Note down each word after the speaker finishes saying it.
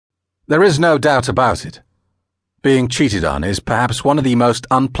There is no doubt about it. Being cheated on is perhaps one of the most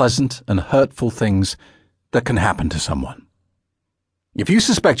unpleasant and hurtful things that can happen to someone. If you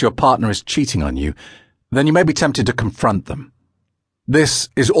suspect your partner is cheating on you, then you may be tempted to confront them. This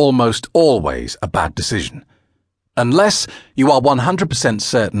is almost always a bad decision, unless you are 100%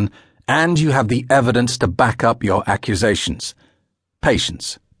 certain and you have the evidence to back up your accusations.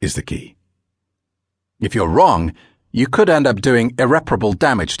 Patience is the key. If you're wrong, you could end up doing irreparable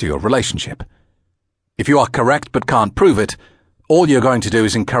damage to your relationship. If you are correct but can't prove it, all you're going to do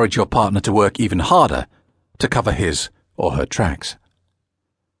is encourage your partner to work even harder to cover his or her tracks.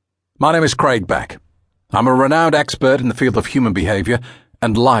 My name is Craig Beck. I'm a renowned expert in the field of human behavior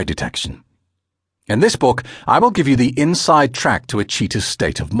and lie detection. In this book, I will give you the inside track to a cheater's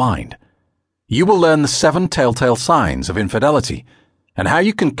state of mind. You will learn the 7 telltale signs of infidelity and how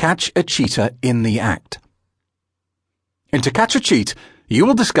you can catch a cheater in the act. In To Catch a Cheat, you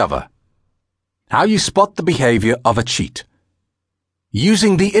will discover how you spot the behavior of a cheat,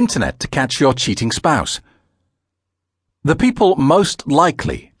 using the internet to catch your cheating spouse, the people most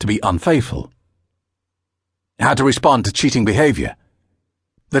likely to be unfaithful, how to respond to cheating behavior,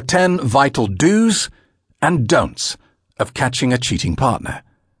 the 10 vital do's and don'ts of catching a cheating partner,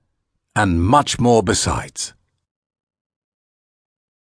 and much more besides.